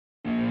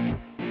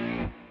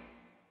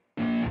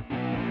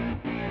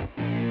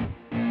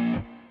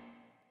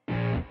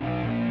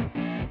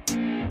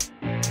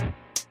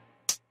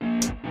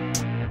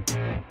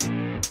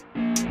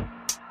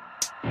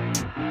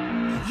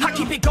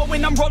keep it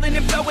going, I'm rolling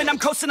and flowing, I'm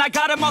coasting, I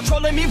got them all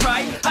trolling me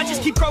right. I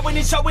just keep growing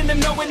and showing them,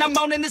 knowing I'm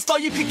owning this flow,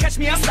 you can catch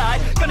me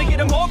outside. Gonna get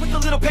them all with a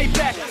little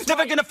payback.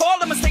 Never gonna fall,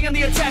 I'ma stay on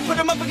the attack. Put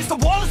them up against the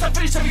wall as I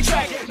finish every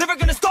track. Never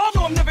gonna stall,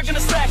 no, I'm never gonna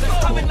slack.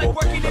 I've been like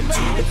working in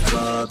the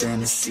club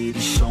and the city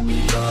show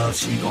me love.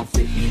 She gon'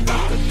 fit me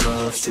like a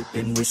glove.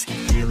 Sipping whiskey,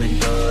 feeling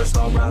buzz.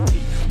 R.I.P.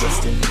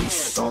 Rest in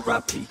peace.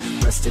 R.I.P.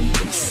 Rest in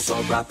peace.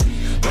 R.I.P.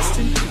 Rest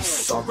in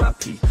peace.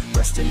 R.I.P.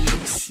 Rest in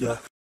peace. Yeah.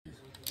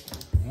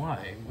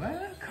 Why?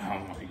 What? Oh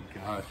my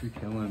gosh, you're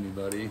killing me,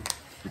 buddy.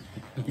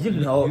 You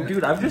know,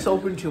 dude, I've just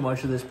opened too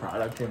much of this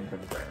product and been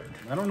burned.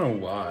 I don't know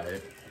why,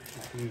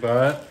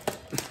 but...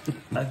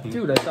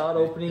 Dude, I thought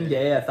opening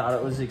day, I thought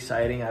it was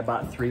exciting. I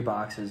bought 3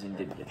 boxes and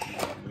didn't get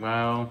shit.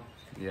 Well,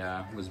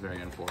 yeah, it was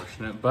very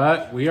unfortunate.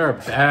 But we are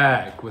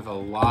back with a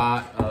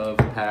lot of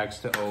packs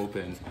to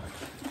open.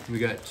 We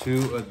got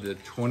 2 of the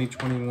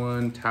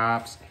 2021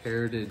 Topps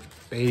Heritage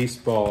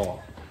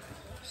Baseball.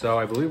 So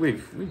I believe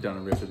we've done a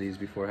rip of these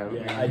before, haven't we?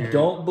 Yeah, I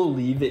don't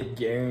believe it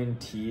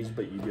guarantees,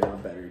 but you do have a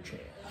better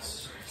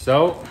chance.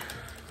 So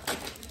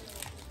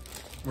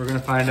we're gonna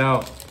find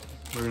out.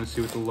 We're gonna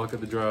see what the luck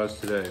of the draw is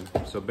today.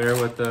 So bear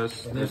with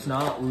us. And if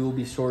not, we will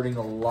be sorting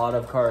a lot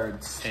of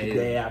cards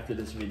today after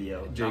this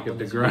video. Jacob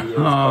this DeGrom,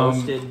 video is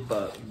posted,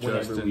 but whenever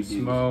Justin we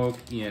do. Smoke,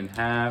 Ian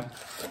Happ,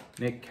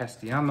 Nick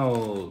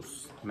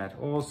Castellanos, Matt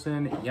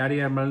Olson,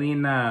 Yadier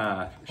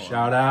Molina.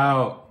 Shout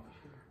out.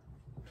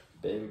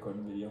 Baby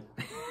recording video.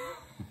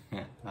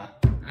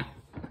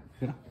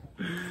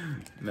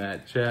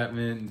 Matt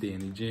Chapman,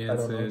 Danny Jansen. I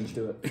don't know what to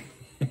do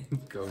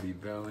it. Cody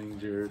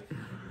Bellinger.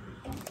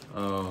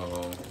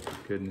 Oh,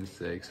 goodness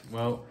sakes.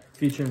 Well,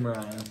 featuring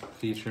Mariah.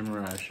 Featuring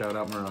Mariah. Shout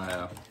out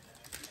Mariah.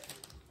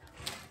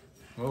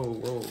 Whoa,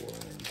 whoa,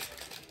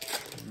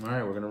 whoa. All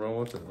right, we're going to roll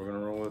with it. We're going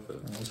to roll with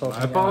it.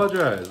 I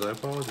apologize. I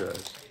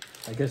apologize.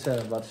 Like I said,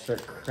 I'm about to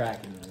start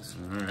cracking this.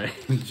 All right.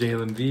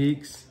 Jalen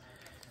Beeks,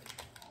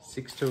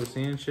 Sixto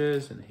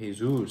Sanchez, and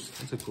Jesus.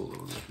 That's a cool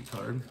little rookie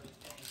card.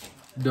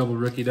 Double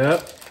rookied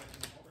up.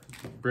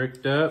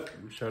 Bricked up.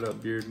 Shout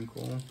out Beard and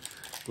Cole.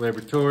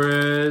 Gleyber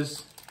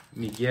Torres.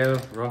 Miguel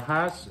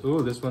Rojas.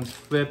 Ooh, this one's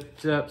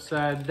flipped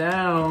upside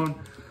down.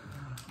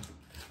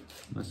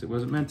 Unless it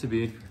wasn't meant to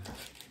be.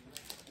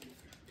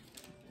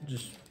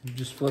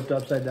 Just flipped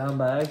upside down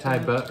by accident. Ty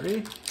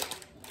Buttery.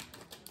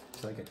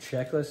 It's like a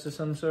checklist of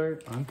some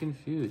sort. I'm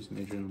confused.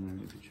 Major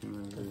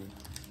League.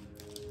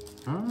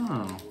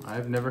 Oh,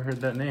 I've never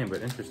heard that name,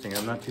 but interesting.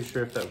 I'm not too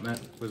sure if that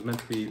was meant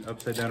to be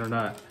upside down or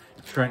not.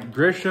 Trent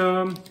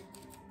Grisham.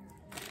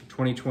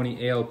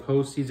 2020 AL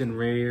postseason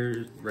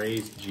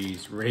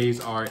Rays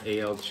are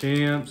AL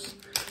champs.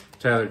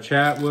 Tyler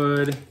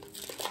Chatwood,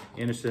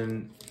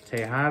 Anderson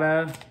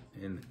Tejada,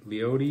 and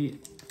Leody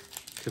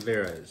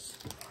Taveras.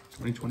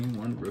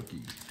 2021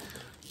 rookie.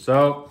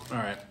 So, all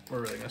right, we're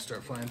really gonna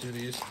start flying through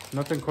these.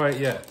 Nothing quite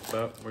yet,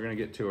 but we're gonna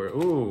get to her.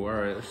 Ooh, all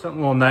right, there's something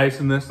a little nice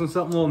in this one.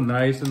 Something a little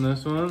nice in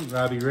this one.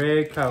 Robbie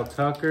Ray, Kyle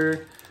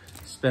Tucker,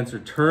 Spencer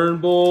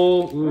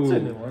Turnbull. Ooh, that's a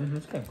new one.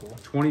 That's kind of cool.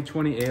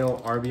 2020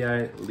 AL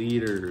RBI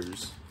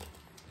leaders.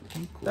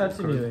 Cool. That's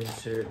a new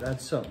insert.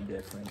 That's something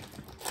different.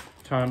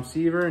 Tom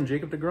Seaver and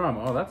Jacob DeGrom.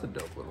 Oh, that's a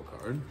dope little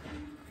card.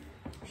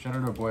 Shout out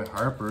to our boy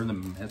Harper, the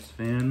Mets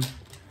fan.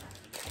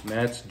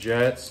 Mets,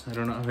 Jets. I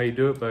don't know how you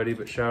do it, buddy,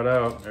 but shout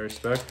out. I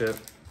respect it.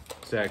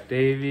 Zach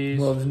Davies.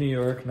 Loves New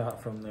York,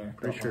 not from there.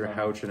 Pretty sure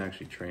Houchin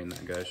actually trained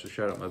that guy, so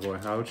shout out my boy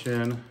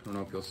Houchin. I don't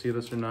know if you'll see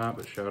this or not,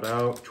 but shout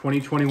out.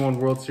 2021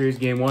 World Series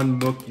Game 1,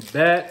 Mookie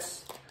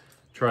Betts.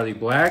 Charlie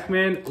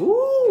Blackmon.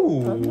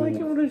 Ooh! I'm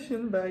liking what I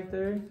seen back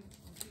there.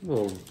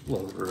 Little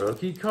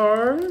rookie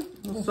card.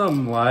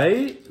 Some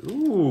light.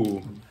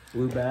 Ooh.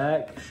 Blue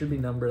back. Should be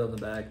numbered on the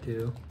back,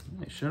 too.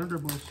 Hey, shout out to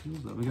our boy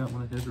Seals, though. We got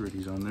one of his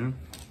rookies on there.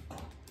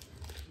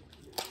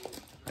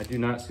 I do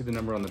not see the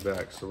number on the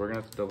back, so we're going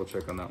to have to double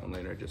check on that one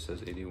later. It just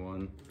says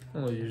 81.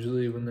 Well,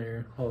 usually when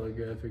they're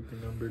holographic, they're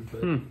numbered,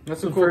 but...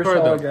 That's a cool card,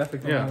 though.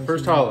 Yeah,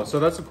 first holo. So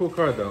that's a cool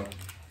card, though.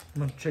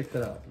 I'm going to check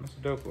that out. That's a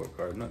dope little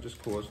card. Not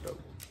just cool, it's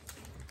dope.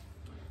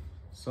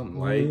 Something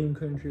light.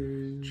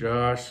 Country.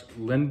 Josh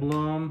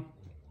Lindblom.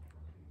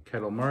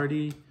 Kettle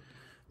Marty.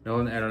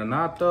 Nolan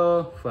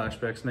Arenado.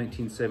 Flashbacks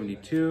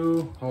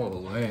 1972.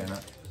 Holy.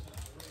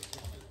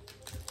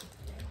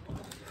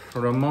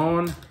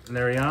 Ramon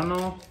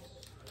Lariano.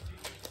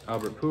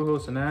 Albert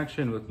Pujols in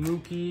action with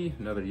Mookie.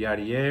 Another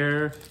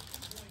Yadier.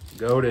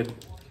 Goated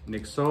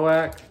Nick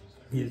Solak.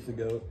 He's the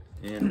GOAT.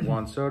 And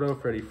Juan Soto,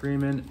 Freddie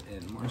Freeman,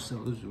 and Marcell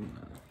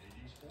Ozuna.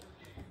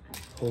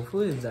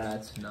 Hopefully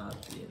that's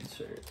not the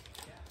insert.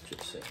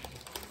 Just saying.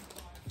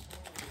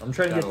 I'm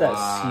trying to get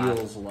that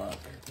Seals luck.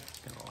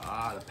 Got a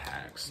lot of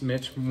packs.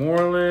 Mitch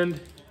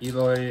Moreland,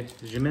 Eloy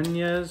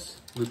Jimenez,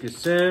 Lucas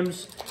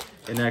Sims,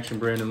 in action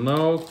Brandon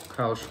Lowe,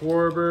 Kyle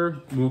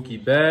Schwarber,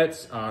 Mookie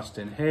Betts,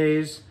 Austin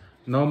Hayes,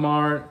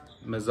 Nomar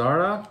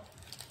Mazara,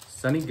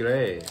 Sonny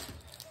Gray.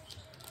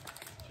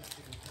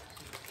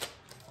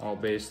 All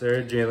base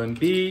there. Jalen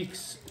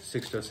Beeks,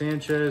 Sixto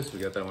Sanchez. We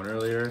got that one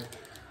earlier.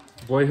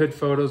 Boyhood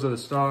photos of the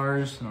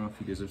stars. I don't know if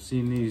you guys have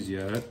seen these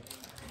yet.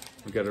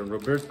 We got a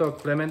Roberto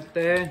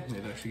Clemente.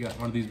 We've actually got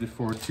one of these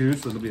before too,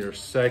 so it'll be our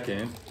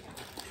second.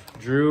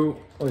 Drew.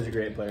 Always a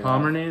great player.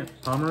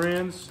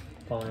 Pomeranz.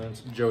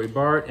 Joey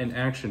Bart, an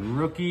action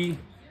rookie.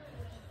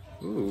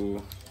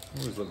 Ooh, I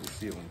always love to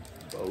see him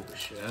boba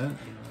shit. You know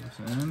what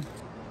I'm saying?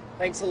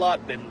 Thanks a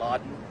lot, Bin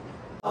Laden.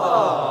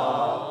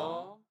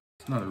 Aww.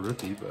 It's not a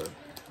rookie, but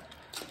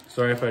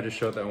sorry if I just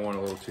showed that one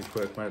a little too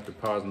quick. Might have to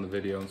pause on the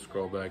video and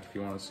scroll back if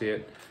you want to see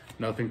it.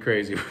 Nothing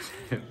crazy with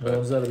it. The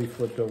ones that'll be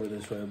flipped over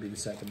this way will be the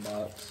second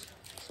box.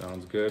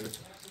 Sounds good.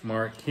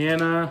 Mark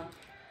Hanna,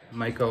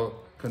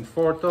 Michael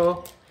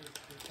Conforto,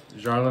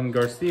 Jarlin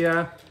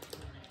Garcia,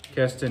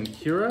 Keston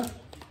Kura,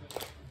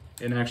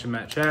 in action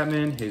Matt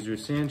Chapman,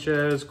 Jesus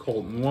Sanchez,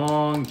 Colton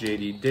Wong,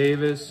 JD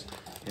Davis,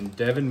 and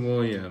Devin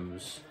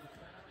Williams.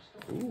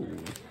 Ooh.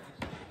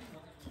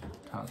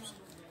 Topps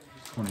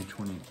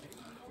 2020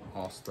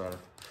 All-Star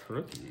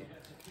rookie.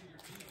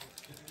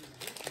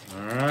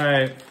 All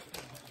right.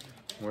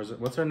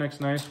 What's our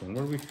next nice one?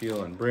 What are we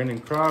feeling?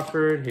 Brandon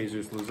Crawford,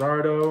 Jesus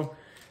Luzardo,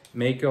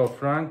 Michael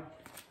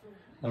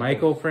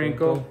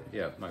Franco.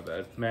 Yeah, my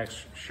bad.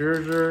 Max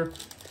Scherzer,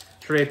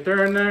 Trey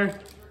Turner,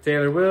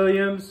 Taylor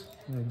Williams.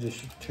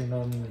 Just turn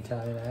on an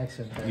Italian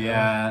accent. There,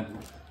 yeah.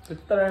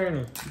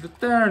 Turner.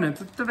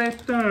 Trey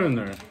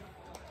Turner.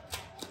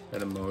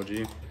 That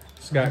emoji.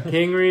 Scott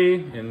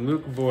Kingery and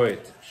Luke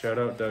Voigt. Shout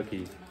out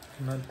Ducky.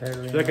 I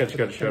feel like I just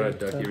got to shout out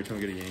Ducky every time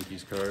we get a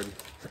Yankees card.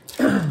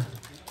 A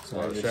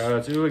lot of shout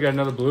outs. Ooh, we got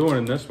another blue one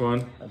in this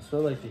one. I'd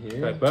still like to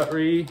hear. Pat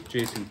Buttery,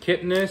 Jason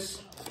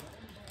Kitness,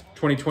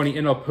 2020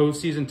 NL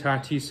postseason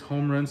Tatis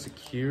home run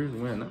secures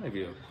win. That might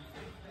be a...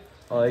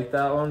 I like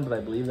that one, but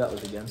I believe that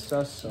was against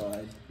us, so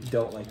I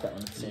don't like that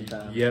one at the same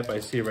time. Yep,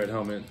 I see a red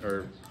helmet,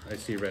 or I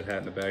see a red hat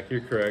in the back.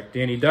 You're correct.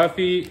 Danny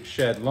Duffy,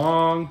 Shed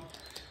Long,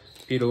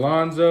 Pete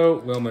Alonso,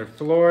 Wilmer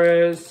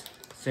Flores,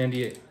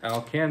 Sandy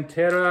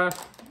Alcantara,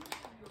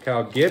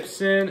 Kyle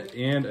Gibson,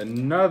 and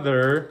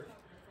another...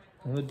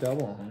 Another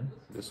double, huh?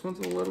 This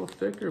one's a little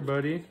thicker,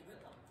 buddy.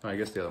 Oh, I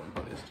guess the other one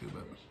probably is too,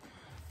 but...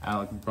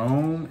 Alec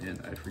Bohm,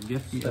 and I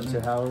forget the Spencer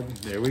other. Howard.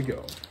 There we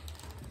go.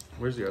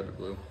 Where's the other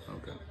blue?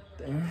 Okay.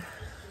 There.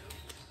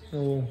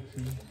 Little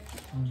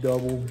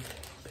double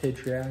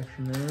pitch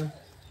action there.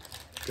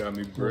 Got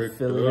me bricked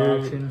Philly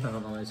up. action. I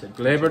don't know why I said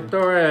Gleyber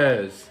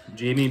Torres,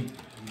 Jamie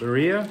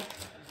Berea,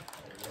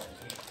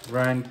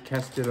 Ryan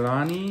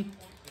Castellani,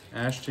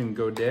 Ashton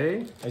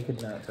Godet. I could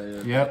not tell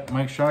you. Yep,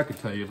 Mike Shaw could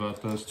tell you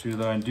about those two,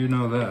 though. I do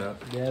know that.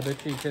 Yeah, I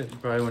bet you could. He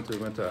probably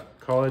went to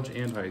college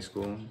and high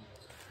school.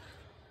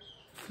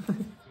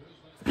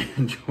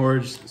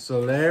 George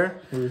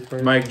Soler,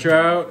 Mike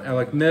Trout,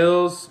 Alec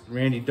Mills,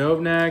 Randy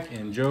Dobnak,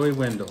 and Joey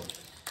Wendell.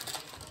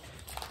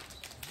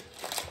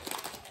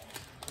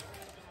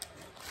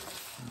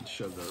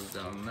 Shove those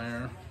down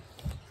there.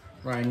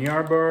 Ryan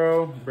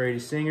Yarborough, Brady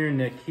Singer,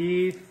 Nick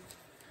Heath,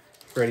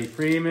 Freddie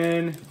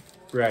Freeman,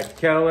 Brad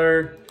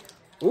Keller.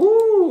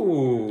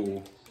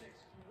 Ooh!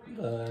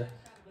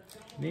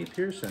 Nate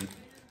Pearson.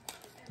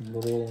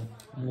 Little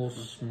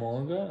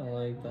small guy, I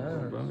like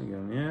that.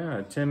 Birmingham,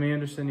 yeah. Tim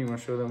Anderson, you want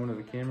to show that one to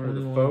the camera? The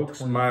 21, folks.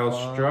 25. Miles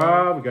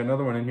Straub. We got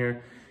another one in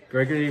here.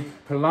 Gregory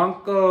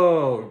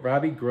Polanco.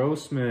 Robbie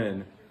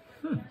Grossman.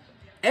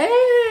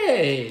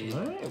 Hey!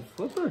 All right,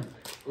 flipper.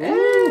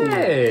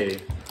 Hey!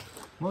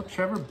 Well,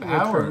 Trevor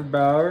Bauer. Trevor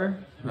Bauer.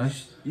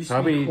 Used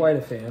to be quite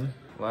a fan.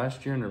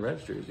 Last year in the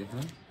Reds jersey,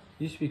 huh?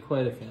 Used to be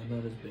quite a fan.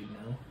 Not as big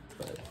now,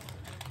 but...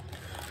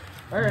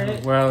 All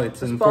right. Well,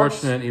 it's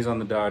unfortunate he's on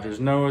the Dodgers.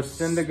 Noah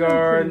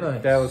Syndergaard,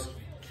 nice. Dallas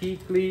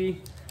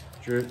Kuechly,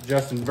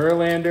 Justin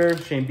Verlander,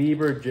 Shane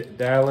Bieber,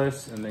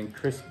 Dallas, and then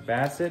Chris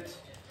Bassett.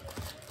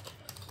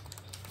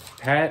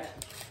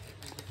 Pat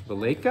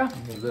Valleca?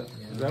 Is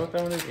that what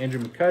that one is?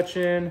 Andrew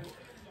McCutcheon.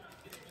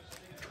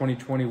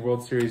 2020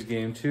 World Series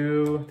Game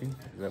 2. I think,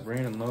 is that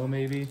Brandon Lowe,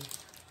 maybe?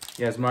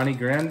 Yasmani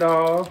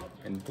Grandal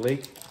and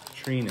Blake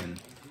Trinan.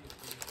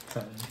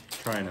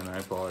 Trinan, I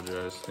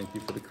apologize. Thank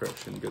you for the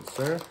correction, good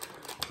sir.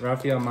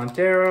 Rafael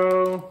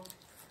Montero.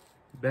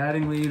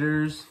 Batting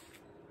leaders.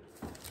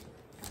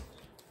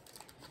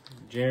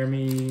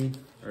 Jamer.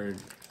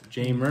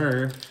 Jimmy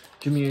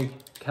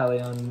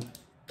Candelario.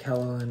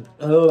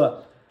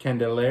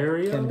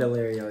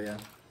 Candelario, yeah.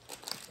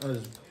 I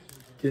was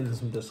getting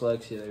some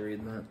dyslexia there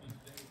reading that.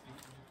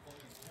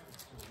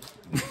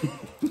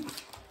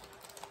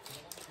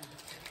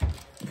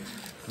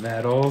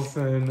 Matt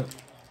Olson,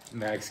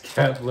 Max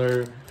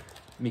Kepler,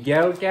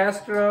 Miguel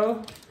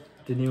Castro.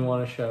 Didn't you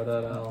want to shout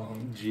out Al?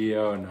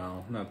 Gio,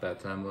 no, not that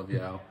time. Love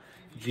you, Al.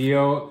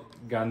 Gio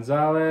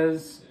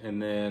Gonzalez,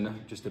 and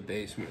then just a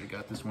base. We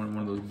got this one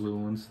of those blue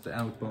ones, the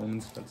Alec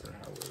Bowman, Spencer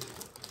Howard.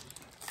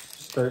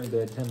 Starting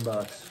bid,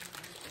 $10.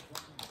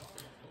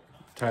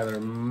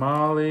 Tyler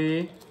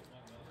Molly,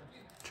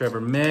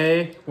 Trevor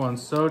May, Juan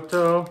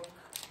Soto,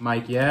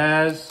 Mike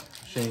Yaz,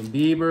 Shane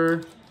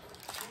Bieber.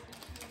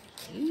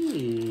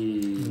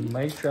 Hey.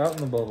 Mike Trout in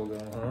the bubble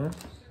gum, huh?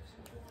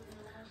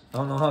 I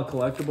don't know how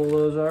collectible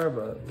those are,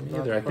 but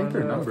Either. I think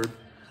they're numbered.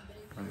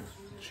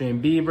 Shane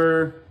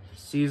Bieber,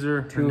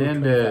 Cesar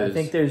Hernandez. I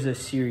think there's a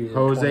series.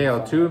 Jose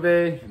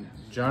Altuve,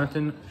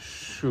 Jonathan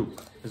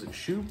Shoop. Is it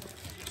Shoop?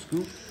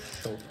 Scoop?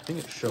 Shope. I think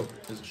it's Shope.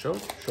 Is it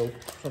Shope? Shope.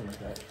 Something like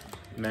that.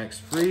 Max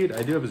Fried.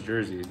 I do have his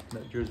jersey.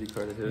 That jersey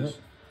card of his.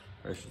 Yep.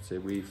 Or I should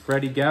say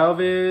Freddie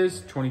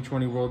Galvez.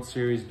 2020 World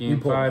Series Game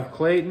 5.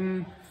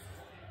 Clayton.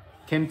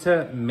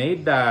 Kenta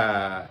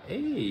Maeda.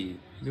 Hey,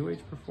 New Age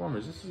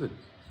Performers. This is a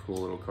cool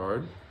little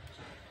card.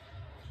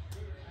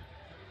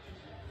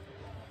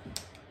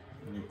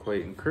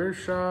 Clayton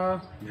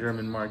Kershaw,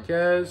 German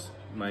Marquez,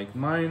 Mike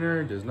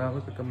Minor, does not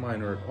look like a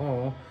minor at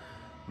all.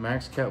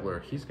 Max Kepler,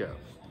 he's got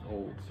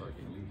old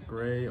fucking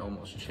gray,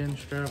 almost chin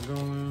strap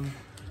going.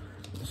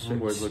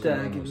 Homeboy's looking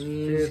almost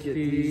 50.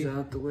 These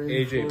out the way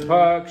AJ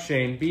Puck,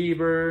 Shane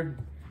Bieber,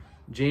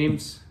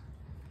 James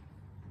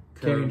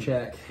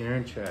Karinchak.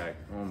 Karinchak.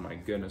 Oh my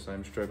goodness,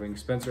 I'm struggling.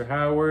 Spencer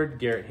Howard,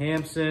 Garrett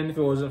Hampson. If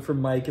it wasn't for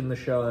Mike in the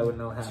show, I would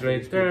know how.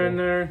 Straight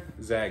Turner,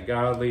 Zach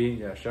Godley.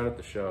 Yeah, shout out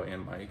the show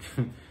and Mike.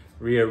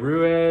 Ria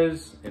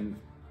Ruiz and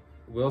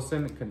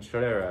Wilson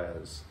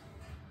Contreras.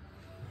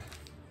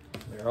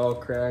 They're all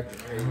cracked.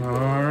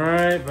 All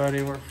right,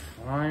 buddy, we're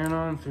flying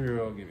on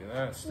through. I'll give you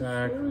that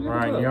stack.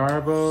 Ryan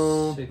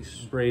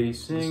Yarbo, Brady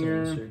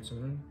Singer,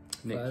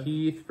 Nick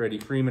Heath, Freddie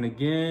Freeman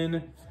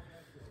again.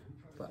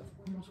 I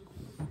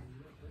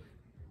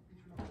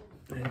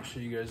didn't show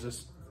you guys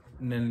this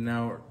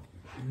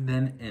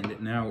then end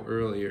it now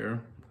earlier.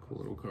 Cool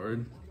little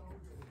card.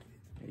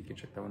 You can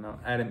check that one out.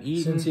 Adam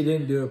Eaton. Since he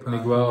didn't do it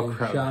properly, Miguel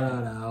shout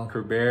out Al.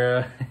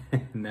 Cabrera,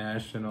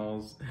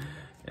 Nationals,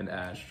 and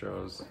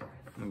Astros.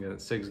 Look at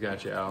it. Sig's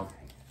got you, Al.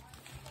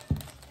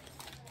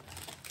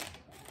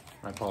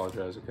 I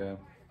apologize, okay.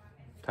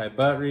 Ty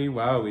Buttery.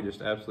 Wow, we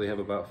just absolutely have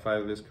about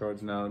 5 of his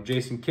cards now.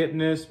 Jason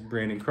Kipnis,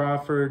 Brandon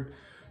Crawford,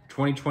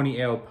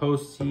 2020 AL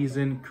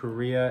postseason,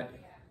 Correa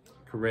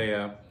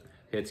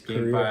hits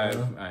Game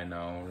 5. I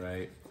know,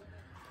 right?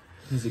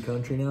 He's a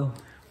country now.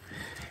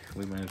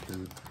 We might have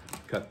to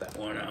cut that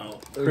one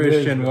out.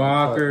 Christian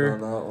Walker.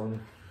 On that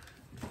one.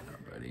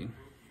 Yeah, buddy.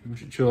 We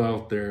should chill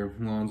out there,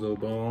 Lonzo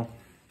Ball.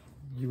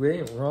 You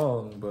ain't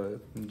wrong,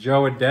 but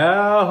Joe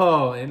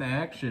Adele in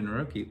action,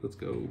 rookie. Let's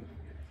go.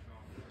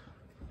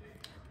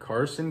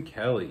 Carson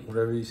Kelly.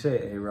 Whatever you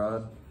say,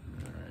 A-Rod. All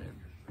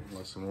right.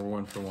 Listen, we're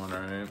 1 for 1, all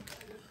right?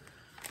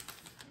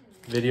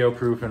 Video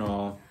proof and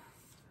all.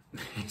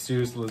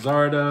 Jesus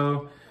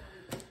Luzardo.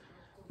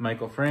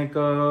 Michael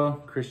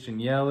Franco. Christian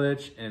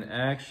Yelich in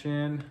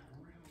action.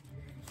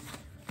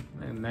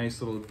 A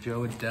nice little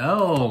Joe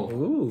Adele.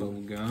 Ooh.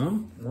 Bubble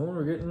gum. Well,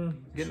 we're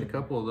Getting a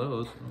couple of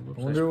those.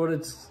 I wonder what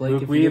it's like.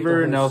 Luke if you get the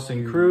Weaver, whole Nelson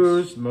series.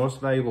 Cruz, Most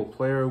Valuable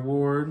Player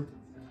Award.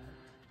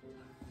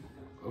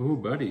 Oh,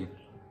 buddy.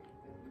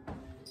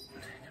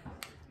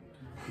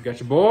 You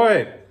got your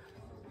boy,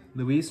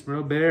 Luis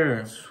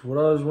Robert. That's what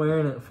I was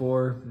wearing it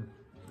for.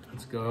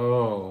 Let's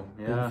go.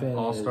 Yeah, fan of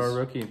all-star his.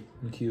 rookie.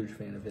 I'm a huge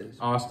fan of his.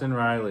 Austin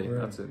Riley. We're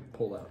That's it.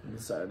 Pull out on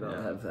the side. I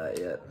don't have that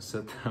yet.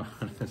 Set that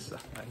on the side.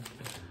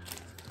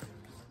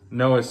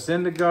 Noah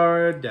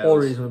Syndergaard. Whole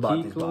reason we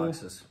bought these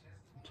boxes.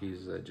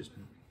 Jesus, I just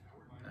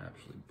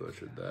absolutely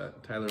butchered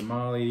that. Tyler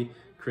Molly,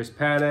 Chris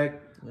Paddock,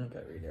 I think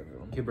I read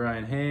everyone.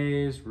 Brian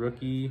Hayes,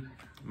 rookie,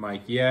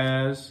 Mike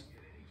Yaz,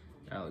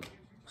 Alex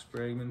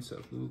Bregman,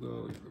 Seth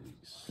Lugo,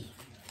 Luis.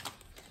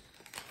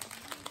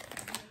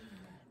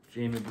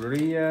 Jamie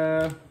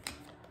Barria,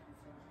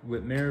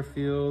 Whit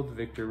Merrifield,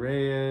 Victor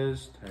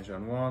Reyes,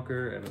 Tyjon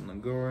Walker, Evan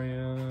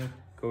Longoria,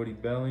 Cody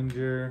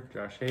Bellinger,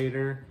 Josh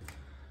Hader.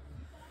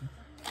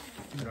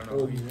 I don't know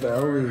Old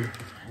Belly.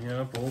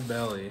 Yep, Old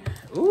Belly.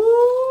 Ooh.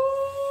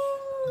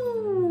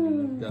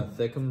 Got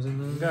thickums in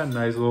there. Got a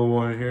nice little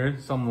one here.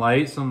 Some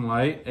light, some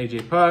light.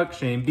 AJ Puck,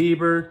 Shane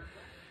Bieber,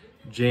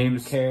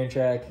 James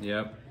Karinchak.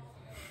 Yep.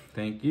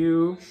 Thank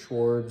you.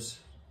 Schwarbs.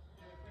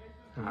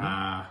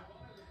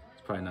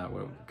 It's probably not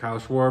what. Kyle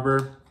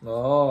Schwarber.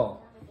 Oh.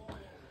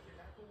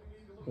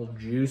 Old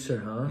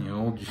juicer, huh? The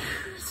old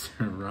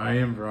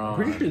Ryan Braun.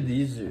 Pretty sure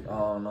these are.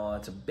 Oh no,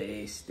 that's a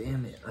base.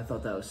 Damn it! I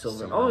thought that was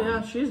silver. So Oh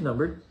yeah, she's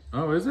numbered.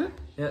 Oh, is it?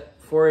 Yeah,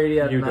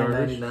 480 out Yu of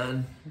Darvish.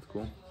 999. That's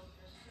cool.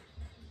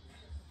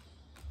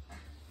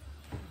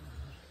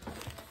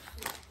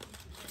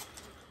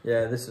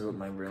 Yeah, this is what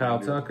my brand. Kyle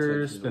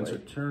Tucker, Spencer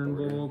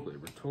Turnbull,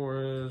 Gleyber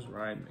Torres,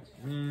 Ryan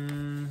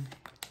McMahon.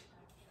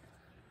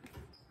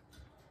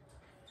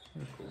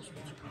 Cool,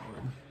 Spencer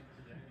Howard.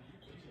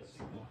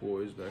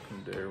 Boys back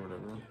in the day or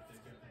whatever.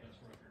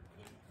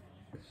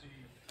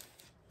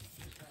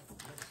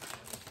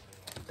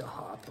 The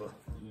Hopper.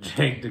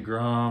 Jake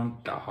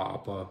DeGrom, Da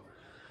Hoppa,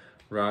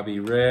 Robbie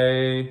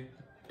Ray,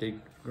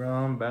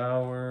 DeGrom,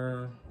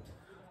 Bauer,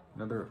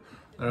 another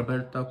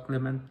Roberto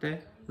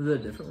Clemente. Is that a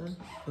different one?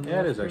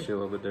 Yeah, it is actually a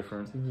little bit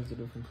different. I think it's a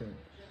different print.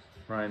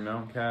 Ryan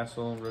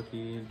Mountcastle,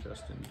 rookie,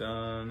 Justin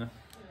Dunn.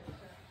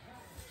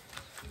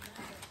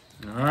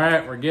 All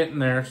right, we're getting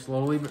there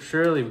slowly but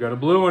surely. We've got a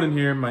blue one in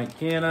here. Mike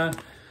Canna,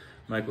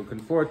 Michael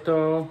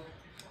Conforto,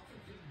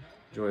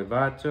 Joey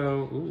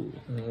Votto. Ooh.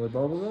 With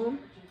bubblegum?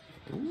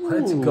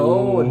 Let's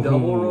go. A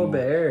double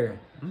Robert.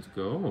 Let's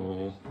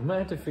go. We might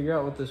have to figure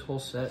out what this whole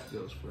set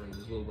goes for.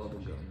 These little bubble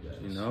gum guys.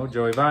 You know,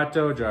 Joey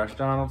Votto, Josh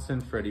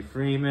Donaldson, Freddie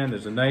Freeman.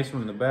 There's a nice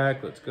one in the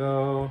back. Let's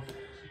go.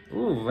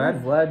 Ooh,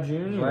 Vlad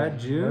Jr. Vlad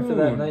Jr. After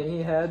that night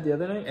he had the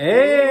other night.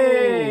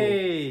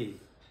 Hey!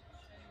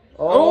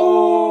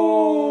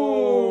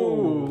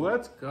 Oh!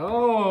 Let's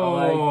go.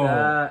 I like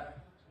that.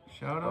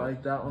 Shout I out.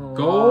 like that one a lot.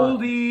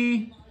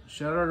 Goldie.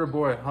 Shout out our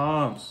boy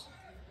Humps.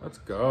 Let's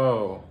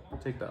go. I'll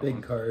take that Big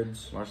one.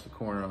 cards. Watch the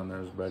corner on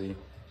those, buddy.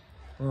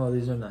 Oh,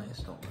 these are nice.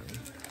 Don't worry.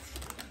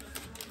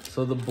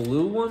 So the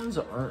blue ones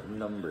aren't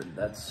numbered.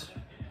 That's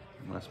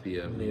Must be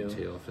a new.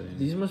 retail thing.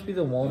 These must be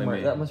the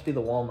Walmart. That must be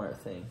the Walmart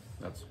thing.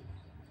 That's,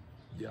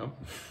 yep.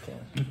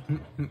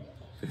 Okay.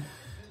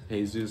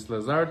 Jesus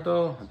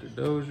Lazardo, Hunter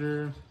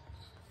Dozier.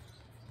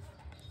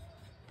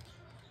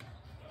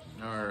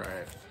 All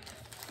right.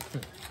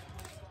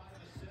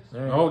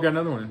 Oh, we got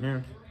another one in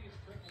here.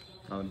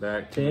 On the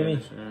back.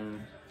 Tammy.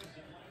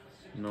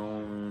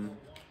 Nolan.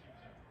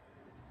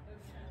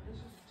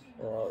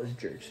 Oh, it was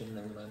Jerkson.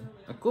 Never mind.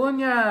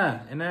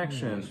 Acuna in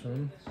action. Nice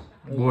one.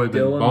 Boy,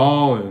 been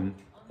balling.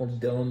 Old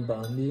Dylan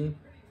Bundy.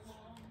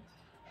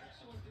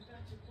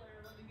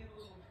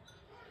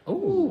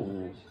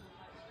 Ooh.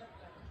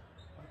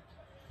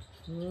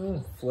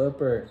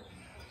 Flipper.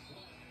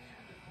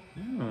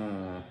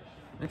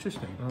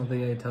 Interesting. I don't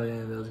think I can tell you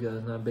any of those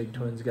guys. Not a big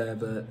Twins guy,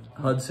 but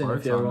Hudson,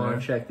 Bart's if you ever on want there.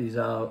 to check these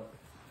out.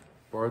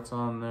 Bart's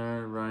on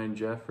there. Ryan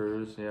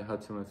Jeffers. Yeah,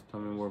 Hudson, let's tell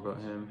me more about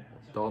him.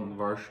 Dalton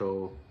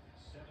Varsho.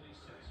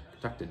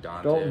 Protected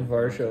Dante. Dalton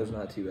Varsho is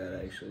not too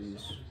bad, actually.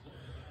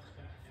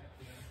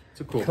 It's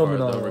a cool coming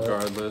card, though, on up.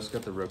 regardless.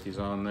 Got the rookies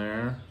on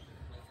there.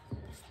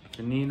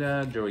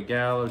 Janita, Joey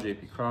Gallo,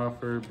 JP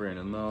Crawford,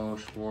 Brandon Lowe,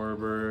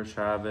 Schwarber,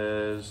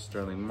 Chavez,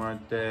 Sterling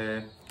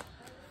Marte.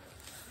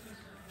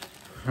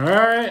 All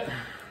right.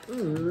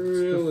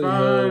 Really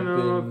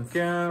Final hoping for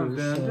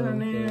countdown.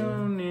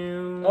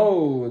 something.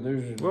 Oh,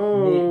 there's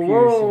Whoa, Nate whoa,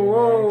 Pearson in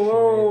whoa, action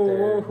whoa, right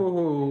there.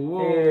 whoa,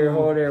 whoa.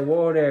 Here,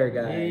 whoa there,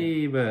 guy.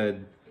 Hey,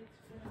 bud.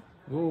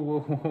 Whoa, whoa,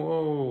 whoa,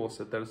 whoa. We'll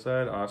set that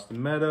aside.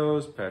 Austin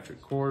Meadows,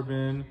 Patrick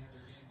Corbin,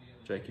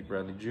 Jackie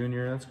Bradley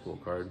Jr. That's a cool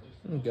card.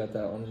 Got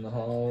that one in the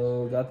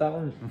hollow. Got that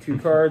one. 2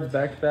 cards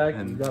back to back.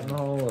 And- Got in the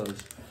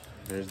hollows.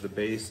 There's the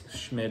base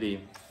Schmitty.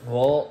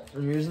 Well,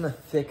 I'm using a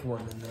thick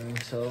one in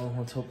there, so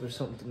let's hope there's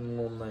something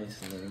a little nice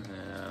in there.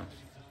 Yeah.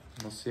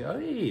 We'll see.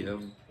 Hey,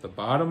 the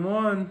bottom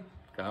one.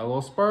 Got a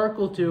little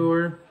sparkle to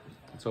her.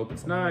 Let's hope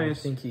it's I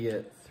nice. think you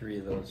get 3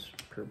 of those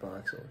per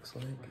box, it looks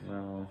like.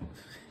 Well,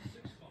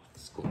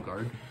 school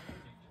card.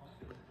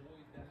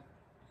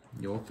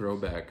 You'll throw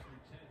back.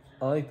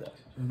 I like that.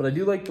 But I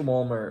do like the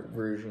Walmart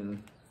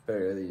version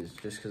better of these,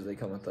 just because they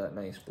come with that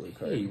nice blue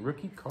card. Hey,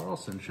 Ricky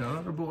Carlson. Shout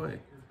out our boy.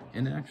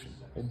 In action.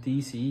 Well,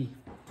 DC.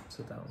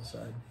 Sit down on the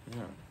side.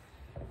 Yeah.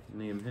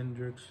 Liam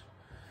Hendricks.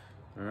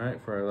 All right,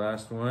 for our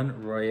last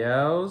one,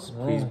 Royales.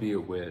 Oh. Please be a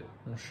wit.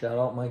 Well, shout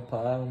out Mike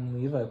Pyle and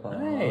Levi Pyle.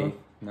 Hey,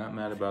 not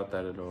mad about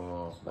that at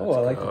all. Oh, I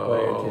like the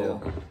player go.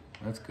 too.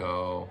 Let's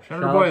go.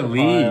 Shout Shout out our boy out to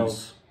Leaves.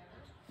 Piles.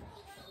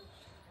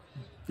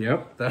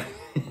 Yep. That,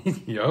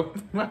 yep.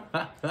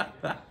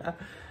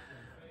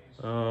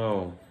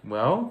 Oh,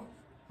 well,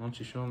 why don't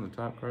you show them the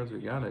top cards we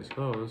got, I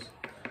suppose.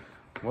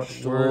 What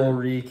Just a little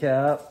were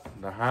recap.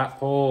 the hot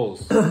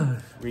polls?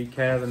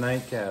 Recap the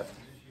nightcap.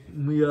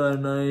 We got a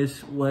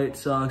nice White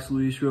Sox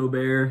Luis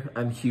Robert.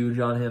 I'm huge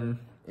on him,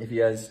 if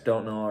you guys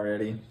don't know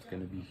already. It's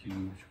going to be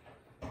huge.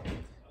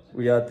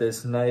 We got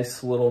this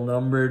nice little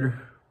numbered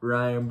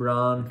Ryan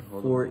Braun,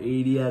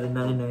 480 out of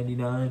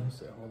 999.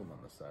 So hold them on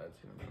the sides.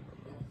 You don't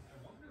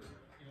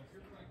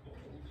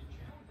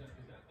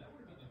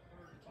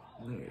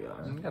There you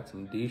go. We got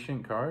some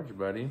decent cards,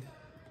 buddy.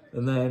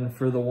 And then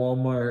for the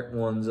Walmart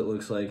ones, it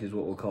looks like is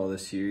what we'll call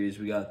this series.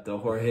 We got the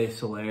Jorge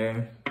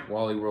Soler,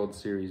 Wally World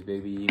Series,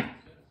 baby.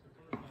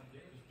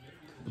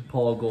 the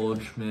Paul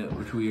Goldschmidt,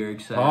 which we are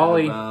excited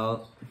Paulie.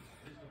 about.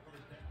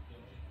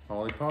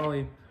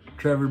 Polly.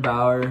 Trevor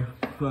Bauer,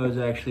 who I was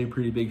actually a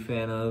pretty big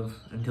fan of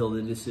until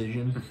the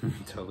decision.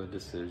 Until the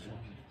decision.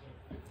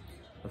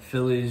 The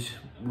Phillies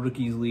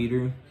rookies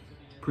leader.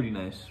 Pretty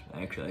nice.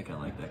 Actually, I kind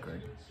of like that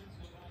card.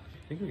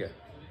 I think we got.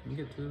 Can you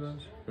get 2 of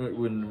those? It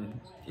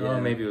wouldn't, Oh,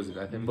 maybe it was.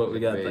 I think. But we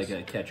got base. like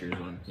a catcher's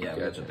one. Yeah,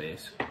 we got the Gotcha.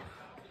 base.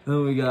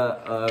 Then we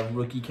got a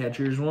rookie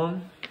catcher's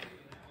one.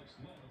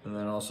 And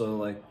then also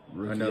like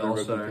rookie Another rookie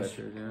all-stars.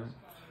 catcher.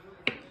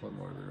 Yeah. One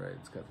more to the right.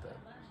 It's got that.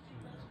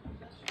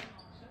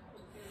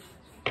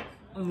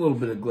 A little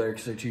bit of glare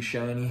because they're too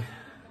shiny.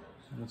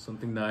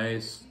 Something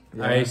nice.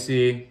 Yeah.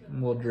 Icy. A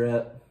little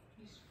drip.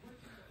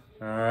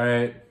 All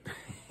right.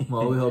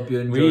 Well, we hope you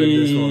enjoyed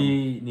this one.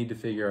 We need to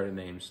figure out a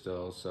name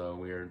still, so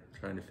we are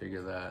trying to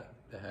figure that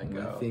the heck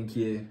I out. think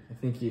you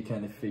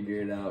kind of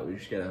figured it out. We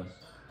just gotta.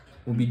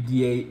 We'll be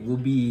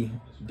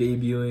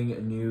debuting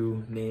a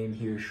new name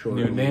here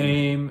shortly. New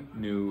name,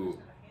 new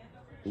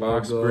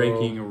box Logo.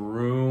 breaking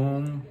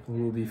room,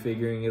 We'll be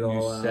figuring it all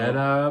new out.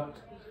 setup.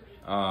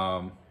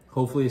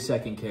 Hopefully, a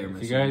second camera.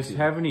 If you soon, guys too.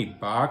 have any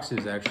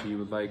boxes actually you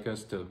would like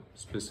us to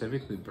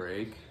specifically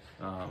break,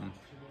 Don't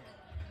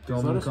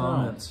let leave us know.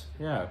 comments.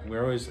 Yeah,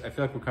 I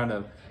feel like we're kind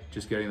of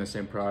just getting the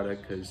same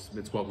product because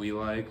it's what we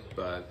like,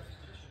 but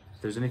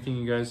if there's anything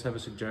you guys have a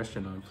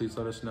suggestion on, please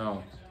let us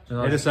know.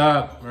 Hit us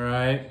up, all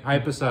right?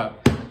 Hype us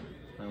up.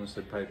 I almost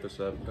said pipe us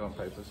up. Don't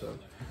pipe us up.